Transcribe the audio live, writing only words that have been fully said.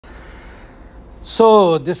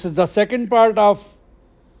So this is the second part of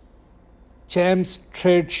Champs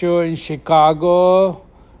Trade Show in Chicago.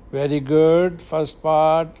 Very good. First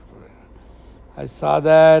part, I saw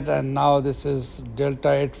that, and now this is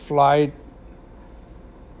Delta 8 flight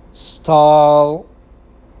stall.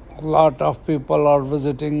 A lot of people are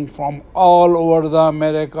visiting from all over the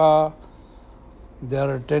America. They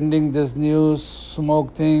are attending this new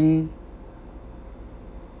smoke thing.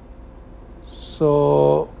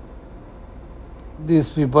 So these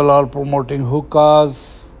people are promoting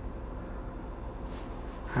hookahs,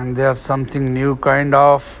 and they are something new kind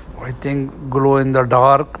of, I think, glow in the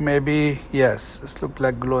dark maybe. Yes, this look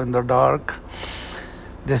like glow in the dark.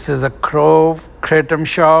 This is a kratom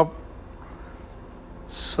shop.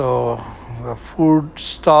 So a food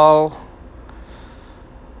stall,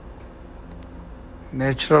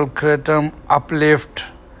 natural kratom, uplift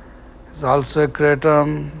is also a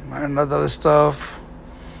kratom and other stuff.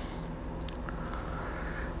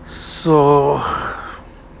 So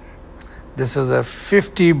this is a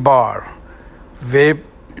 50 bar vape,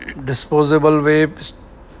 disposable vape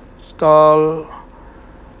stall,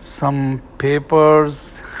 some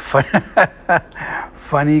papers,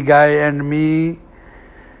 funny guy and me.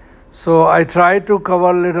 So I try to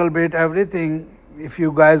cover a little bit everything. If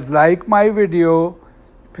you guys like my video,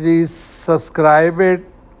 please subscribe it,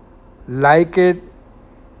 like it,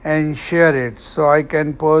 and share it so I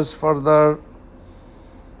can post further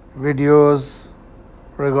videos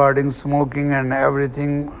regarding smoking and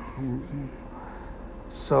everything.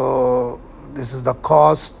 So this is the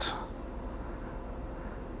cost.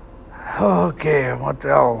 Okay, what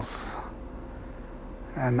else?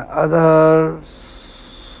 And other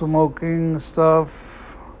smoking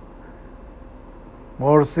stuff,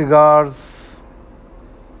 more cigars.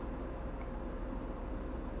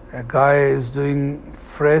 A guy is doing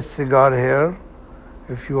fresh cigar here.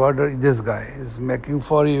 If you order, this guy is making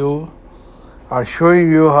for you or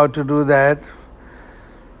showing you how to do that.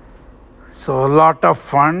 So a lot of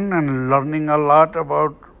fun and learning a lot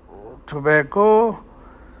about tobacco.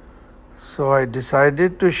 So I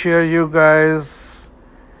decided to share you guys.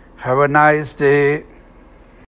 Have a nice day.